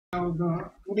Now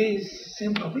today's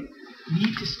same topic,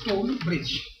 Wheatstone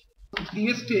bridge.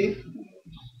 Previous day,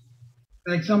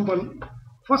 the example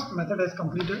first method is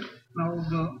completed. Now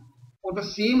for the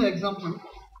same example,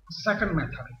 second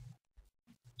method.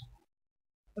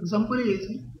 Example is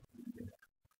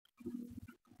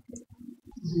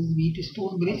this is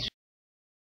Wheatstone bridge.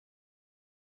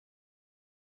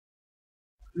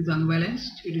 It is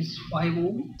unbalanced. It is 5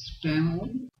 ohm, 10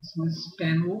 ohm. This one is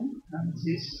 10 ohm, and this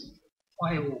is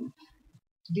 5 ohm.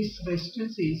 This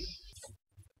resistance is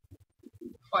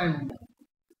 5 ohm.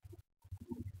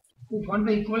 To find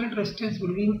the equivalent resistance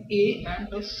between A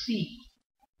and C.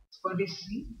 This one is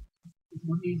C, this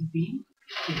one is B,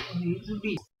 this one is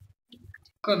D.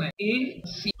 Connect A,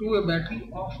 C to a battery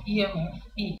of EMF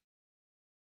E.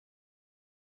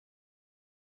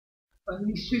 When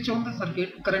we switch on the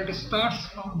circuit, current starts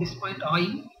from this point I.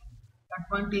 At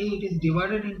point A, it is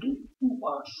divided into two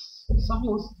parts.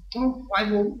 Suppose for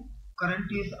 5 ohm, current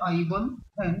is I1,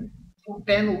 and for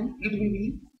 10 ohm, it will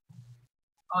be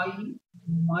I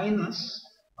minus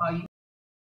I.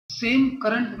 Same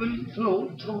current will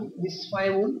flow through this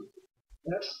 5 ohm,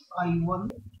 that's I1.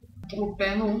 Through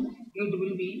 10 ohm, it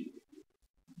will be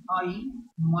I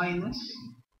minus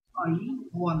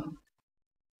I1.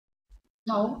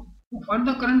 Now, to find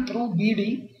the current through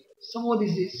BD, suppose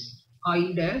this is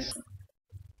I dash.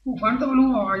 To find the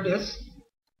value of I dash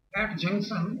at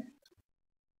junction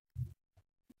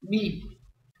B,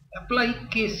 apply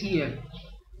KCL.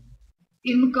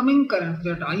 Incoming current,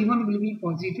 that I1 will be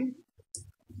positive,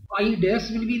 I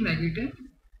dash will be negative,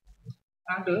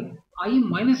 and I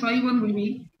minus I1 will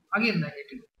be again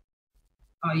negative.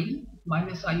 I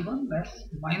minus I1, that's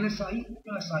minus I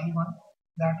plus I1,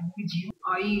 that will be 0.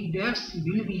 I dash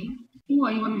will be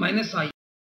 2I1 minus I.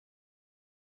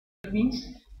 That means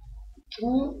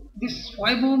through this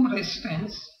 5 ohm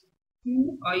resistance,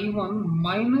 2I1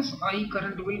 minus I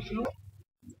current will flow,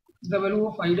 the value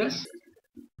of I dash.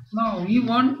 Now we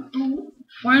want to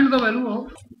find the value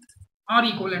of R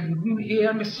equivalent between A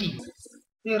and C.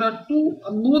 There are two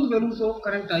unknown values of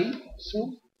current I,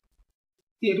 so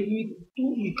there will be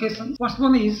two equations. First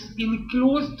one is in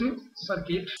closed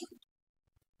circuit,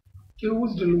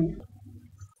 closed loop,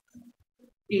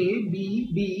 A,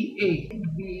 B, B, A,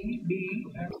 B, D,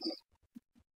 and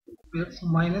that's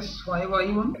minus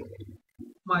 5I1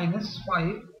 minus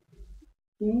 5,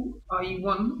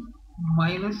 2I1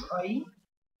 minus I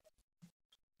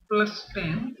plus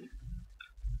 10,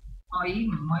 I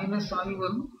minus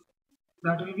I1,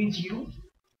 that will be 0.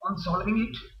 On solving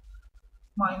it,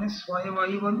 minus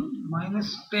 5I1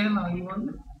 minus 10I1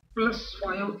 plus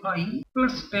 5I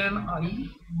plus 10I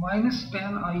minus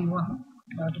 10I1,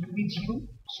 that will be 0.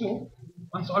 So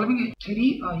on solving it,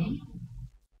 3I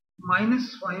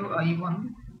minus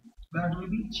 5I1, that will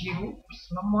be 0.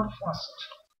 It's number first.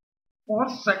 For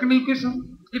second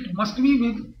equation, it must be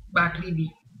with battery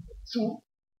B. So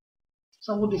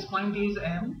this point is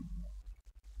M,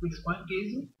 this point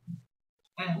is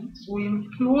N. So in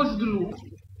closed loop,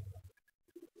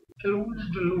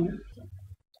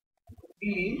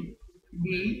 A,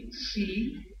 B,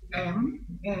 C, M,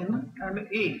 N, and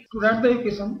A. To write the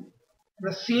equation,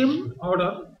 the same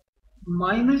order,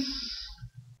 minus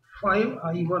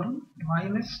 5I1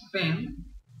 minus 10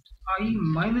 I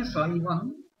minus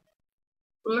I1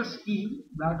 plus E,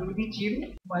 that will be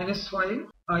 0. Minus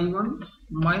 5I1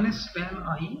 minus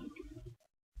 10I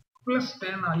plus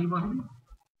 10I1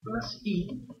 plus E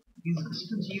is equal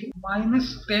to 0.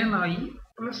 Minus 10I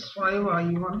plus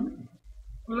 5I1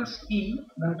 plus E,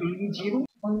 that will be 0.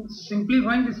 On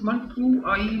simplifying this one,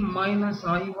 2I minus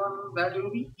I1, that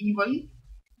will be E by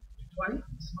y.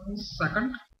 This one is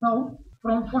second. Now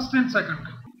from first and second,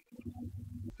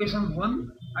 equation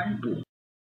 1 and 2.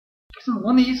 Equation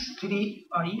 1 is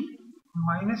 3I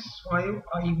minus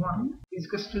 5I1 is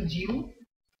equal to 0,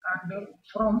 and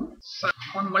from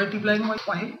on multiplying by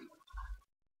 5,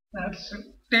 that's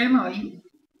 10I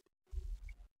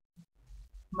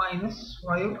minus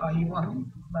 5I1,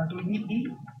 that will be E.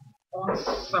 On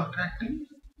subtracting,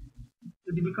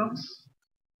 it becomes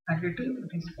negative,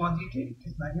 it is positive, it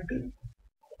is negative,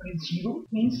 it is 0,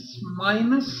 means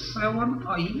minus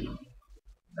 7I,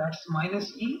 that's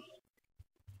minus E,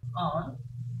 or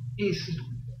AC.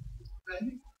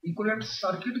 Then equivalent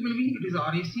circuit will be, it is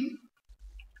RAC,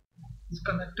 is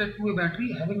connected to a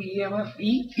battery having EMF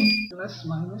E, plus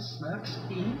minus, that's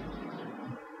E.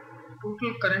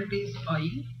 Total current is I.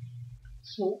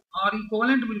 So R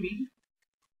equivalent will be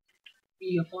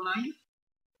E upon I.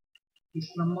 Is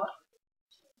number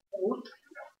 4th.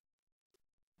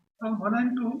 From 1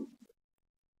 and 2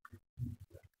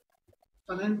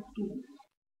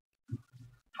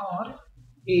 are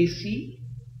AC,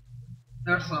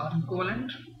 That's R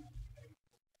equivalent.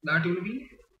 That will be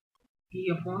E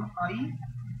upon I.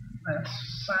 That's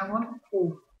 7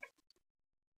 ohm.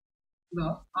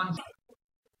 The answer.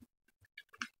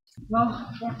 Now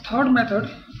for third method,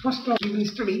 first we will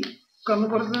study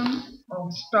conversion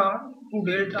of star to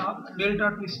delta, delta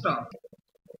to star.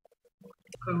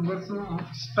 Conversion of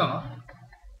star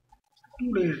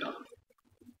to delta,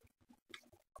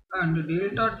 and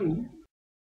delta to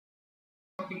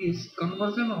is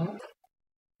conversion of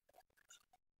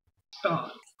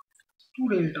star to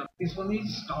delta. This one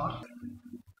is star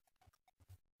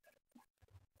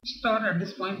at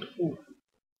this point O.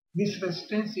 This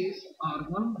resistance is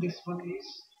R1, this one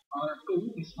is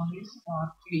R2, this one is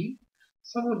R3.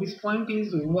 So this point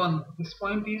is 1, this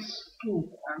point is 2,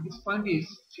 and this point is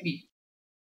 3.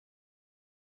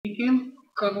 We can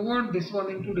convert this one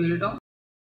into delta.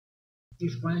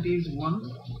 This point is 1,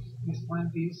 this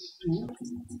point is 2,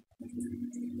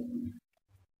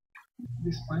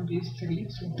 this point is 3.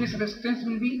 So this resistance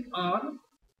will be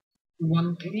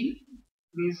R13,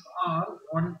 this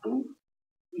R12,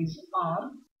 is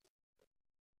R23.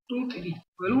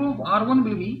 Value of R1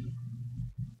 will be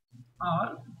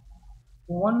R12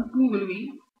 will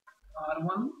be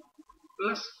R1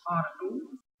 plus R2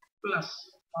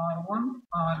 plus R1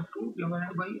 R2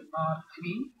 divided by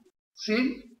R3.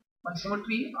 Same by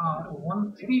symmetry,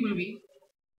 R13 will be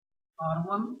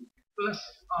R1 plus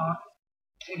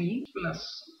R3 plus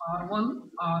R1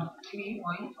 R3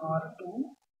 by R2,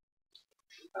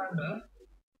 and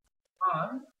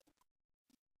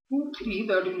R23,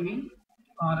 that will be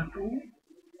R2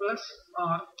 plus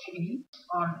R3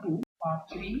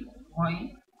 R3 by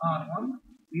R1.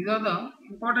 These are the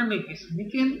important equations.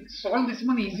 We can solve this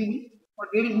one easily, but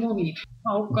there is no need.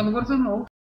 Now conversion of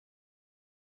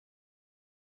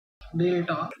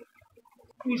delta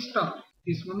to star.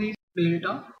 This one is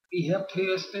delta. We have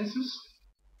three resistances.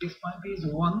 This point is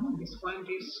 1, this point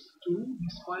is 2,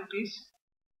 this point is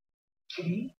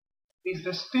 3. This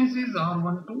resistance is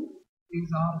R12, this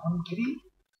is R13,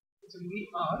 this will be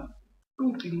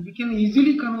R23. We can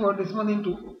easily convert this one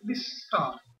into this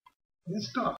star. This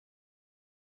star.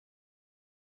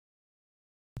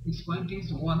 This point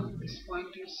is 1, this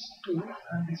point is 2,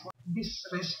 and this one. This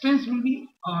resistance will be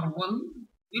R1,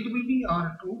 it will be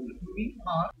R2, it will be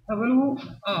R. The value of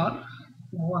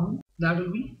R1, that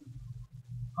will be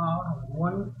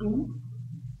R12,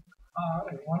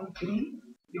 R13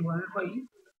 divided by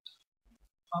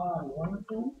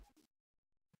R12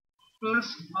 plus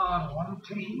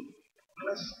R13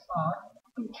 plus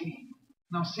R23.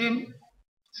 Now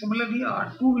similarly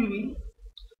R2 will be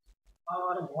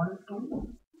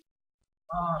R12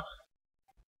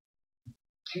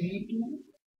 R32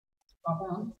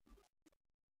 upon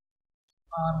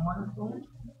R12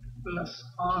 plus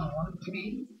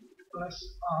R13 plus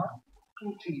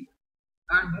R23,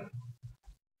 and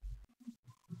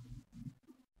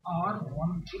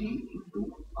R13 into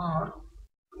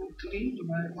R23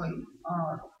 divided by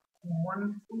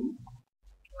R12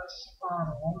 plus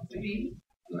R13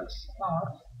 plus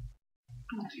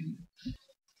R23.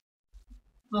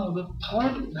 Now the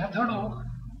third method of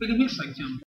previous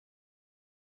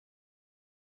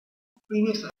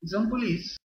example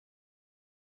is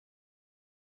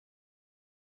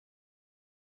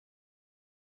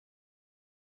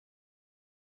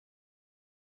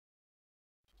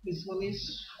this one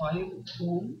is 5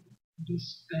 ohm,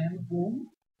 this 10 ohm,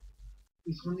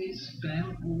 this one is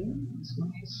 10 ohm, this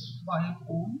one is 5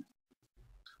 ohm,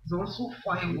 is also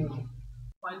 5 ohm.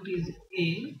 Point is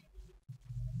A,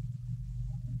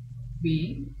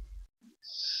 B,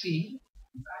 C,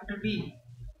 and D.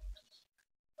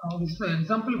 Now this is the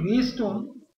example based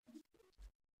on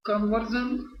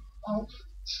conversion of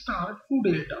star to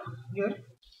delta. Here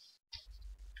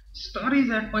star is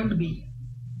at point B,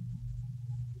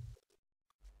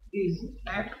 is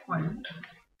at point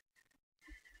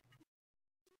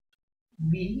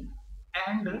B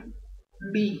and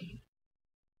D.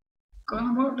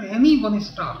 Convert any one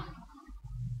star.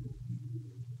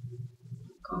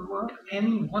 Convert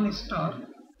any one star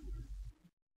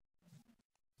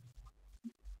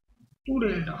to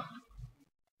delta.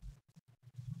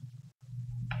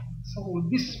 So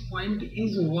this point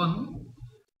is 1,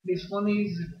 this one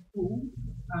is 2,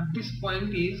 and this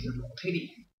point is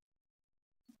 3.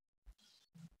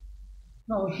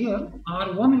 Now here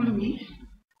R1 will be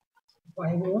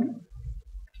 5 ohm,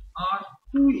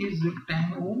 R2 is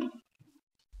 10 ohm,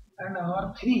 and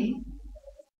R3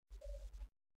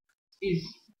 is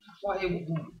 5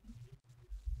 ohm.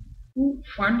 To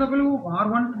find the value of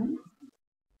R12,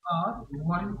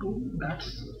 that's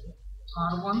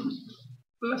R1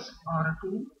 plus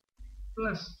R2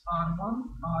 plus R1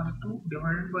 R2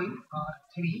 divided by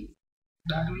R3,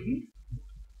 that will be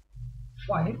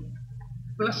 5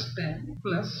 plus 10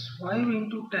 plus 5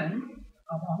 into 10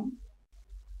 upon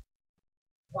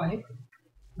 5,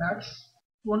 that's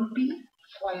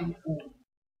 25 ohm.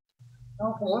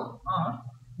 Now for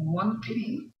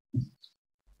R13,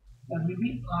 that will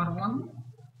be R1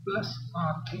 plus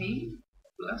R3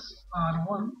 plus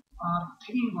R1 R3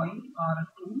 by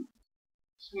R2,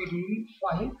 so it will be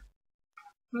 5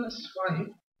 plus 5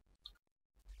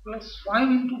 plus 5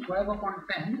 into 5 upon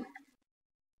 10,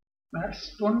 that's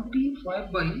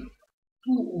 25 by 2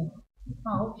 ohm.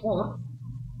 Now for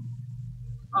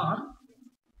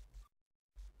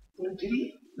R23,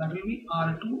 that will be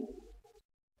R2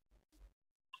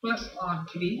 plus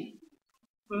R3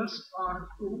 plus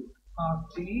R2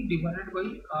 R3 divided by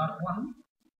R1,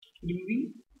 it will be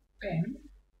 10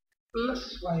 plus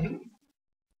 5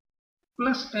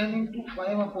 plus 10 into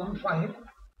 5 upon 5,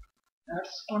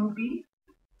 that's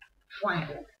 25.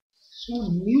 So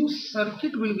new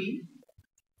circuit will be,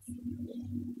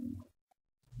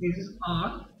 this is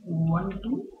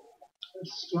R12,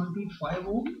 it's 25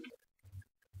 ohm,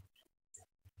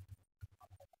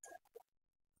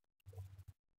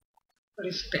 that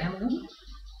is 10 ohm,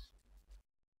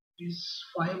 is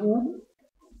 5 ohm,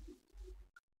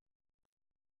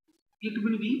 it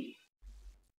will be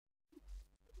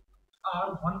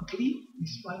R13,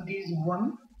 this point is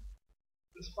 1,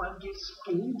 this point is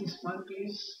 2, this point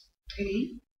is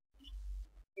 3,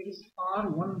 it is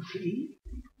R13,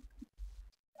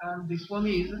 and this one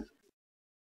is,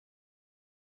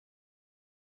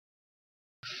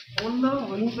 all the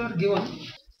values are given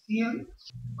here,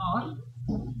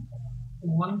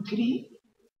 R13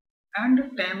 and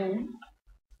 10 ohm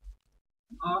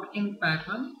are in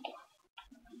parallel,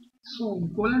 so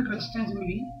equivalent resistance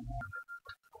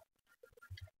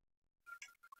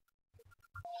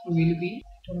will be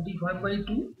 25 by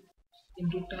 2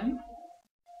 into 10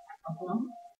 upon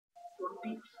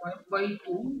 25 by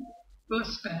 2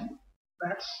 plus 10,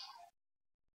 that's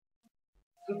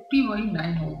 50 by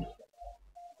 9 ohm.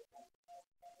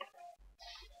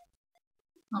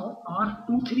 Now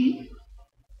R23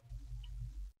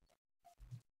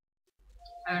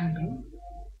 and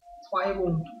 5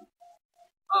 ohm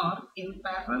are in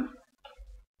parallel,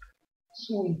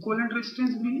 so equivalent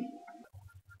resistance will be,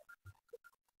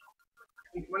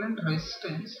 equivalent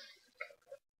resistance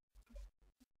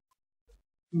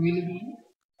will be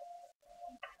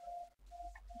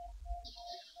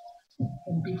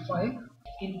 25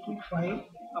 into 5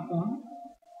 upon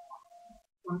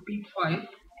 25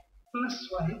 plus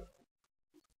 5,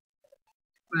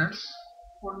 that's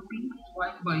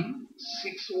 25 by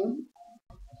 6 ohm.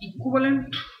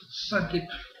 Equivalent circuit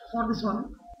for this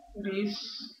one, it is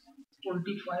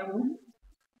 25 ohm,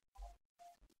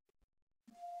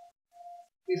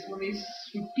 this one is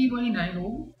 50 by 9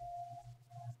 ohm,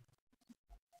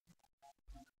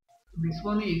 this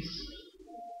one is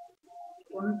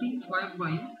 25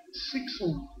 by 6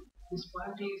 ohm, this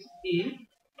point is A,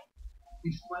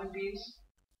 this point is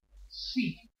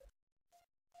C,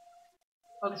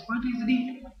 or this point is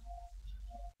D.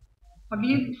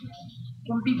 Again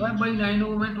 25 by 9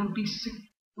 ohm and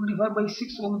 25 by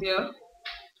 6 ohm, they are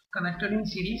connected in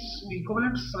series, so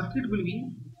equivalent circuit will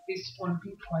be this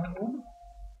 25 ohm,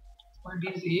 this point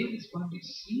is A, this point is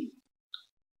C,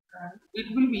 and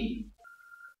it will be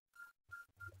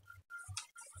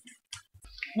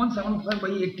 175 by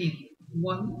 18,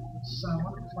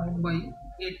 175 by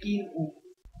 18 ohm.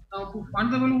 Now to find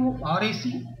the value of RAC,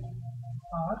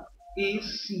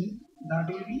 that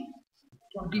will be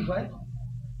 25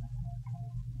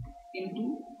 into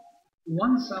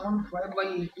 175 by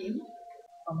 18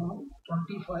 upon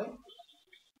 25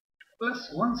 plus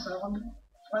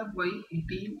 175 by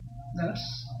 18, that's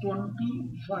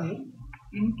 25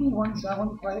 into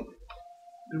 175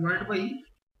 divided by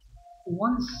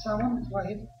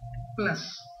 175 plus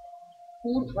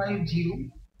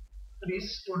 450, that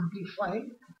is 25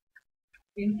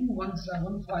 into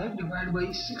 175 divided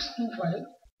by 625.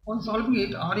 On solving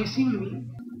it, RAC will be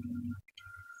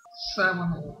 7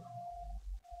 ohm,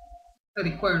 the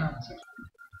required answer.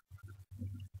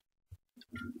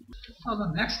 Now the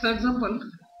next example,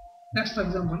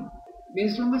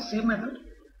 based on the same method,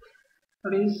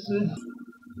 that is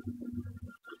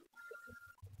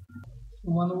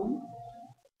 1 ohm,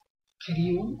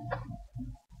 3 ohm,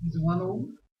 is 1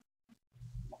 ohm,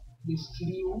 this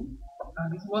 3 ohm,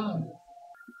 and is 1 ohm.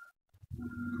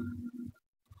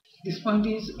 This point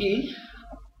is A,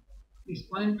 this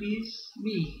point is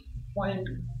B, point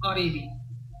RAB.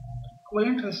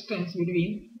 Equivalent resistance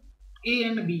between A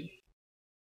and B.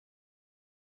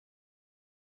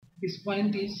 This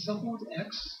point is suppose x,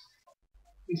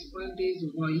 this point is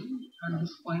y, and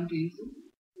this point is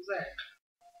z.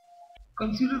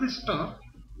 Consider the star.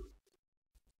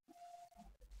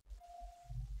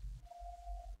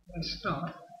 The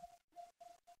star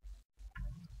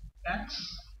x,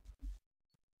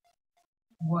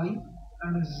 y,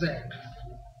 and z.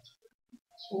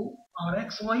 So our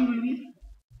xy will be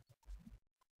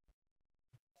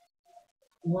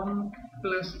 1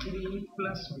 plus 3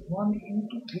 plus 1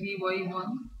 into 3y1,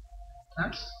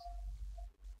 that's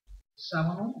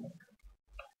 7.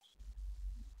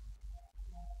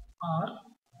 Our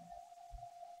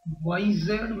yz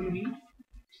will be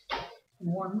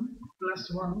 1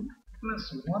 plus 1 plus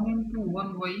 1 into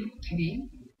 1y3,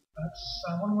 that's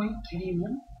 7y3,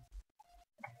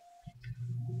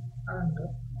 and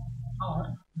our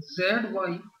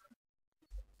zy,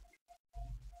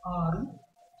 r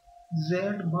z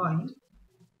by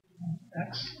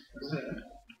x z,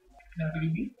 that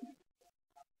will be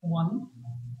 1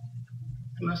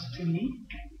 plus 3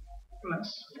 plus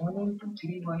 1 into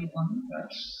 3y1,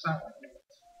 that's 7.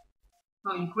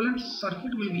 Now equivalent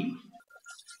circuit will be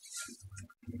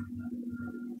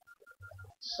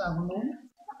 7 ohm.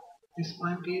 This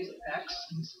point is x,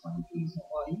 this point is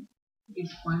y,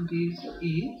 this point is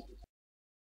a,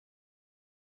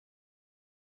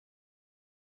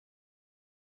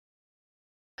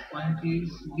 point is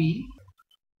b.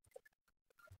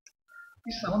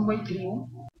 This 7 by 3 ohm,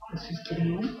 this is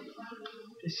 3 ohm,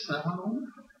 this is 7 ohm,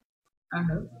 and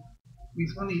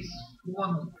this one is 1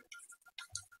 ohm.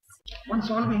 When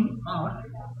solving R,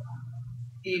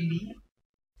 A, B,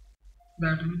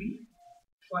 that will be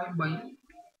 5 by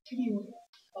 3 ohm.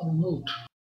 Now note,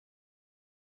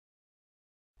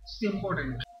 it's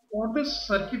important. For the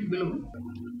circuit below,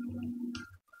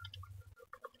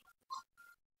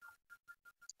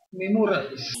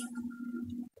 memorize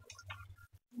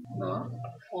the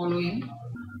following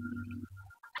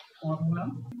formula.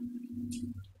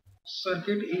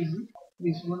 Circuit is,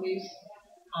 this one is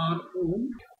R ohm,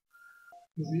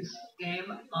 this is N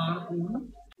R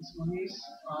ohm, this one is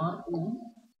R ohm,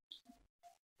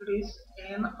 it is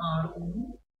N R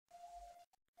ohm,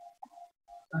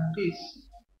 and it is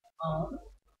R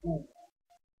ohm.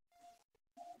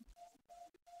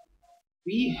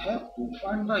 We have to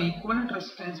find the equivalent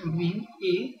resistance between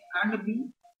A and B.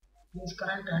 Means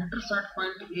current enters at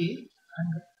point A and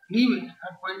leave it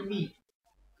at point B.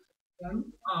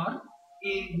 Then R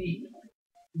A B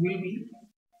will be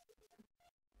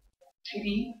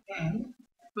 3N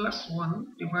plus 1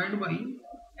 divided by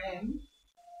N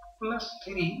plus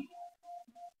 3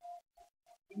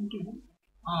 into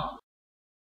R.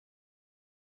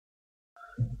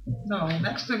 Now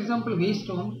next example based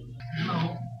on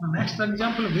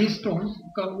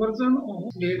conversion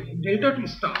of delta to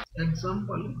star.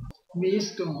 Example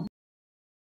based on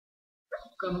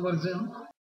conversion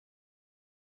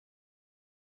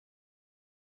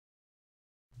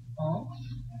of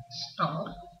star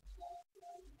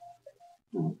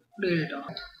to delta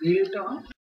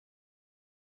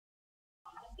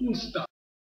to star.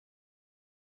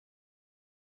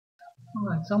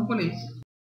 Now example is,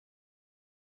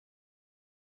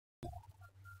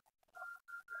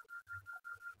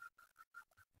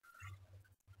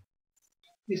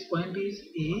 this point is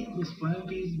A, this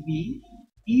point is B.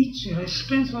 Each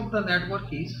resistance of the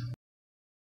network is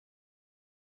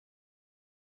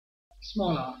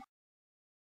small r.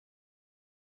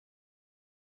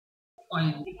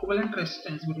 Find equivalent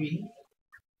resistance between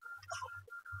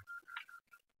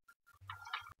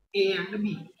A and B.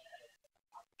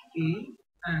 A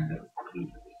and B.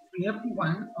 We have to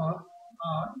find R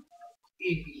A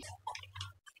B.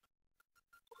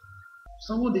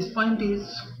 So this point is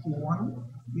 1,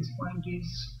 this point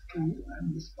is 2,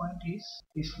 and this point is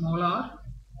the small r,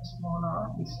 this is small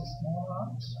r, this is small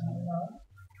r.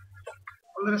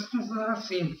 All the resistances are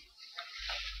same.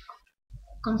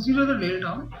 Consider the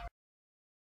delta.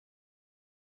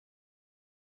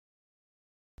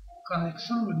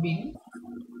 Connection between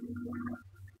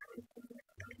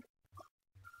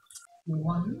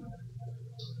 1,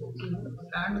 2,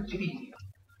 and 3.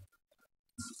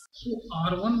 So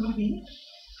R1 will be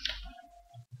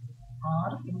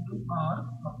R into R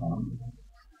upon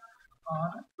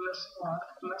R plus R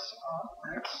plus R,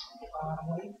 that's R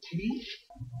by 3.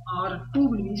 R2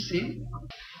 will be same,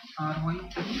 R by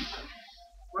 3,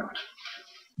 but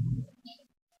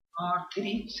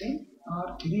R3 same,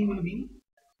 R3 will be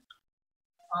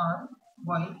R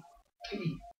by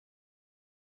 3.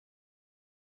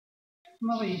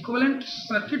 Now the equivalent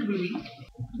circuit will be,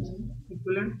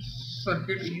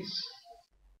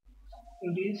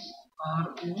 it is R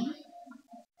ohm,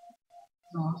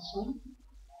 also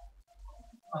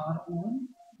R ohm.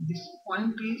 This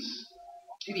point is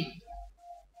 3.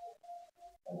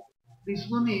 This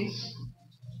one is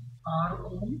R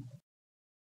ohm.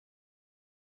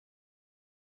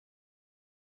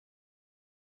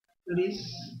 That is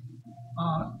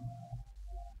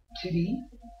R3.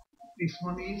 This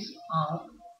one is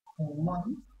R1.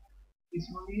 This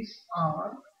one is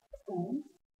R2.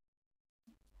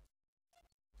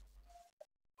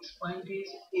 This point is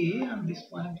A and this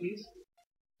point is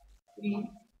 3.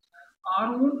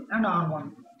 R1 and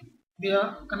R1, they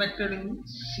are connected in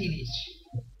series.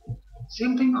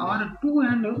 Same thing, R2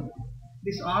 and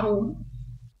this R1,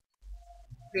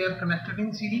 they are connected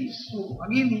in series. So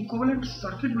again the equivalent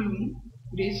circuit will be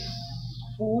this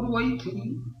 4y3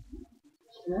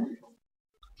 ohm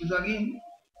is again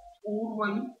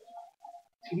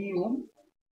 4y3 ohm.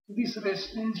 This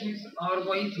resistance is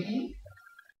ry3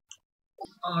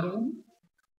 R ohm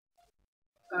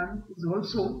and is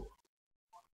also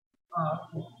R.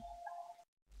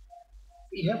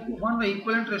 We have to find the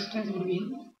equivalent resistance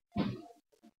between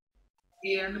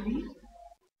A and B.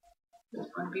 This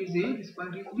point is A, this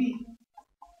point is B.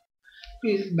 It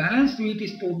is balanced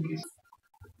Wheatstone bridge.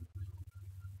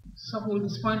 Suppose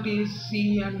this point is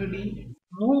C and D.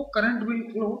 No current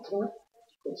will flow through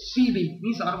CD,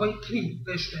 means R by 3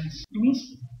 resistance. It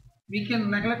means we can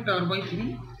neglect R by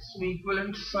 3. So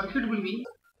equivalent circuit will be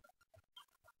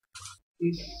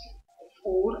this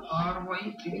 4R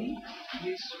by 3,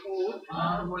 this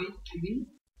 4R by 3,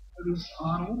 that is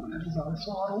R ohm, that is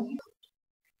also R ohm.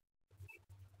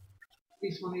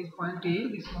 This one is point A,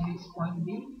 this one is point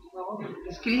B. Now it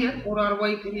is clear 4R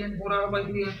by 3 and 4R by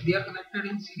 3, they are connected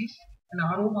in series, and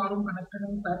R ohm connected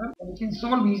in parallel. We can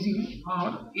solve easily.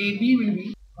 R AB will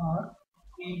be R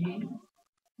AB,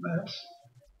 that's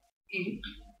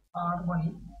 8R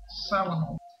by 7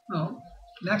 ohm. Now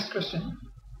next question.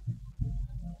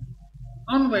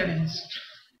 Unbalanced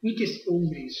Wheatstone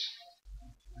bridge.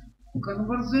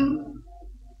 Conversion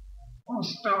of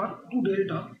star to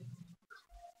delta.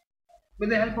 With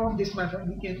the help of this method,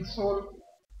 we can solve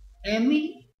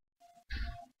any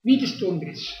Wheatstone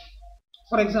bridge.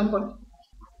 For example,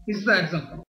 this is the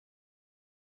example.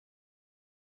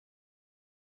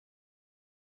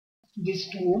 This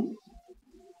 2 ohm,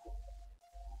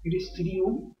 it is 3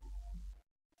 ohm,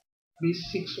 it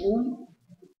is 6 ohm,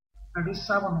 it is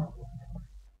 7 ohm.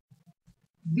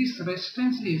 This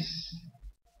resistance is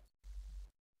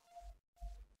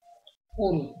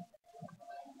 4 ohm.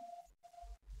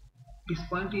 This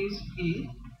point is A,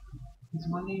 this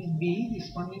one is B, this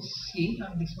one is C,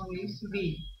 and this one is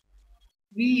D.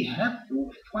 We have to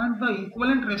find the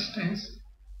equivalent resistance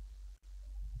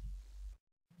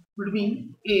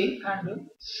between A and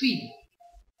C.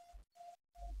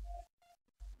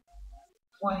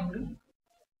 Find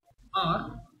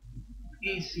R,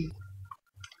 A, C.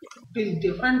 It is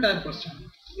different type question.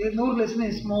 There is no relation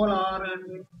in small r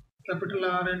and capital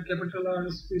R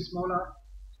is small r.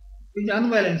 It is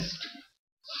unbalanced.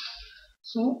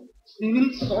 So we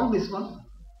will solve this one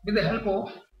with the help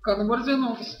of conversion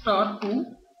of star to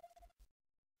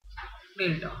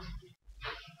delta.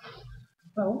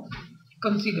 Now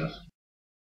consider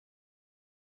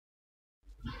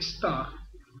star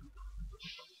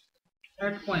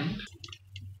at point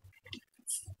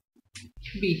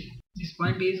B. This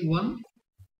point is 1,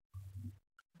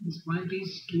 this point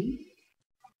is 2,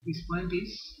 this point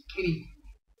is 3.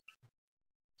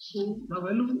 So the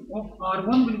value of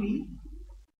R1 will be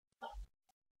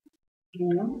 2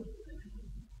 ohm,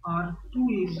 R2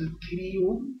 is 3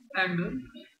 ohm, and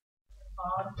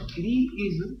R3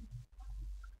 is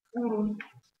 4 ohm.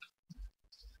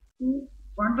 To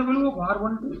find the value of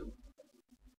R12,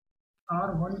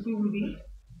 R12 will be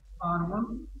R1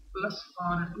 plus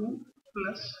R2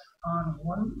 plus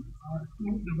R1, R2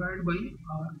 divided by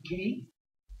R3,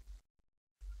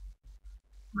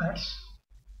 that's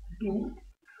 2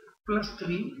 plus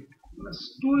 3 plus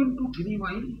 2 into 3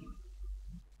 by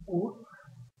 4,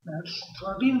 that's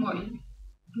 13 by 2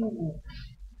 ohm.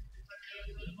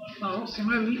 Now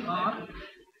similarly R13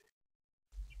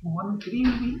 will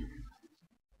be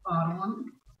R1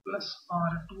 plus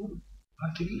R2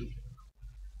 R3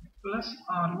 plus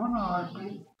R1 R2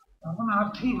 R1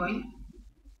 R3 by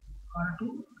R2,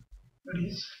 that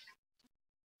is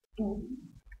 2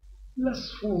 plus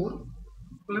 4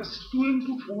 plus 2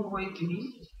 into 4 by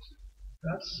 3,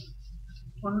 that's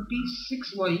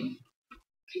 26 by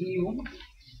 3 ohm.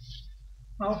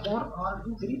 Now for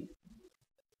R23,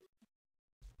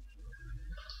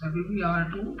 that will be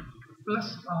R2 plus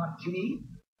R3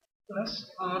 plus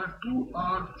R2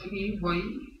 R3 by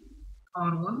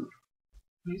R1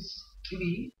 is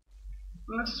 3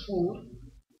 plus 4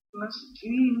 plus 3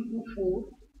 into 4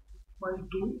 by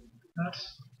 2, that's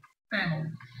 10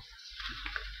 ohm.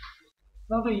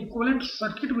 Now the equivalent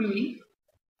circuit will be,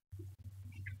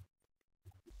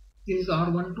 this is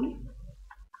R12,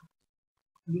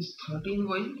 this 13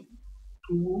 by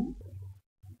 2 ohm,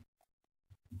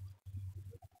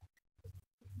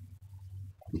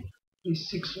 this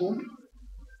 6 ohm,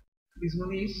 this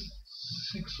one is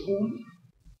 6 ohm,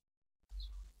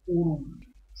 4 ohm.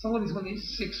 So this one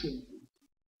is 6 ohm,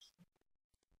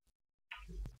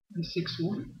 this 6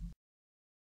 ohm,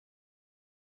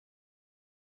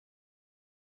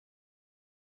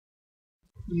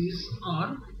 this is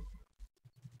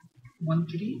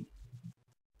R13,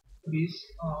 this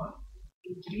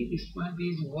R23, this point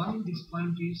is 1, this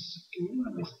point is 2,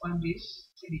 and this point is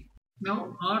 3.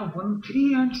 Now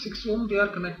R13 and 6 ohm, they are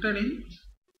connected in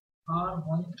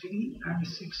R13 and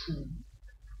 6 ohm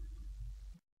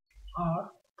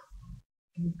are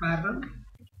in parallel.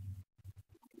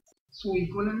 So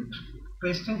equivalent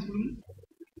resistance will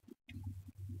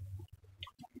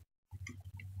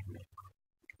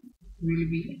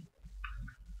be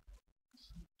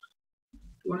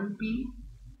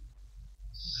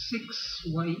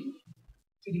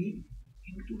 26y3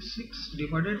 into 6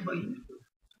 divided by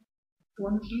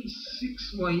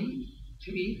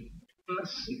 26y3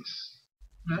 plus 6,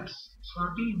 that's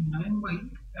 39 by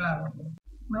 11.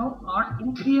 Now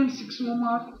R23 and 6 ohm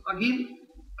are again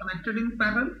connected in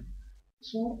parallel.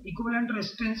 So equivalent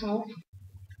resistance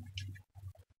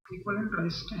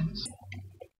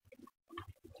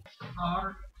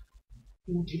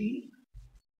R23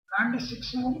 and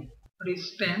 6 ohm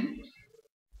is 10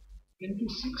 into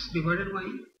 6 divided by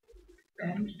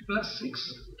 10 plus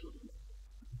 6,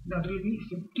 that will be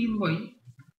 15 by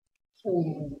 4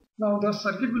 ohm. Now the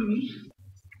circuit will be,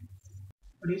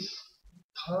 it is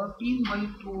 13 by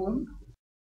 2 ohm,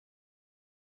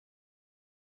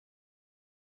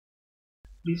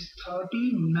 this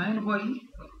 39 by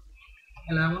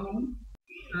 11 ohm,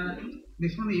 and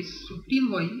this one is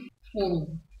 15 by 4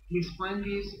 ohm. This point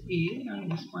is A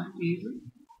and this point is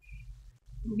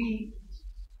B.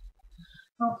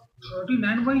 Now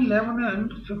 39 by 11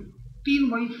 and 15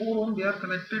 by 4 ohm, they are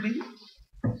connected in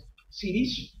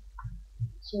series.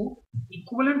 So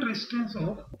equivalent resistance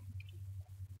of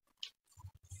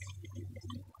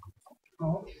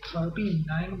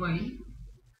 39 by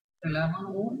 11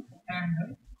 ohm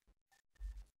and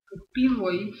 15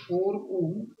 by 4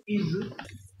 ohm is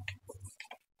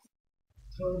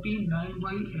 39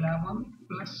 by 11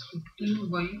 plus 15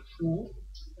 by 4,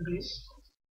 that is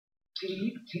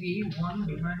 331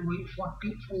 divided by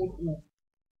 44 ohm.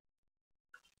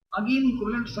 Again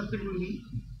equivalent circuit will be,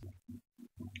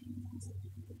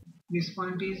 this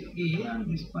point is A and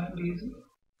this point is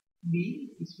B.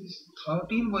 This is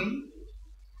 13 by 2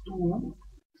 ohm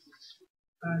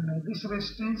and this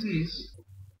resistance is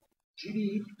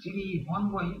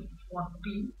 331 by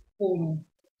 44 ohm.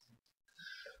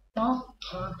 Now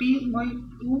 13 by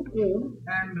 2 ohm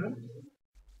and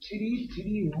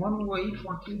 331 by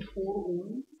 44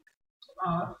 ohm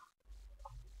are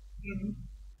in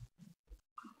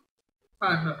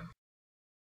parallel.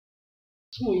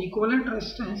 So equivalent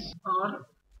resistance are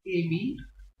AB,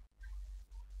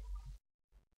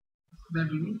 that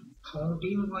will be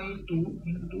 13 by 2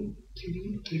 into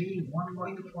 331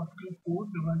 by 44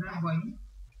 divided by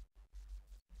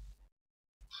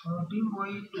 13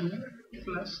 by 2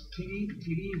 plus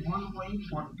 331 by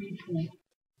 44,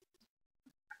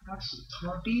 that's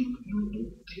 13 into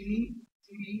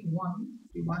 331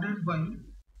 divided by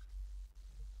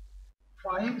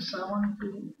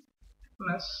 572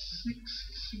 plus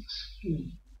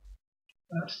 662,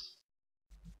 that's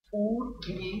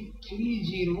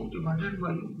 4330 divided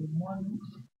by 1,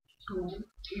 2,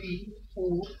 3,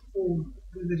 4 ohm.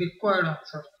 This is the required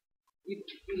answer. It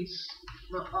is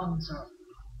the answer.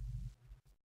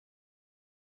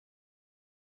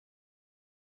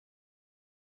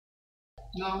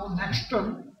 Now next one,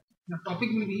 the topic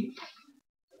will be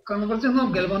conversion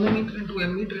of galvanometer into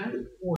ammeter and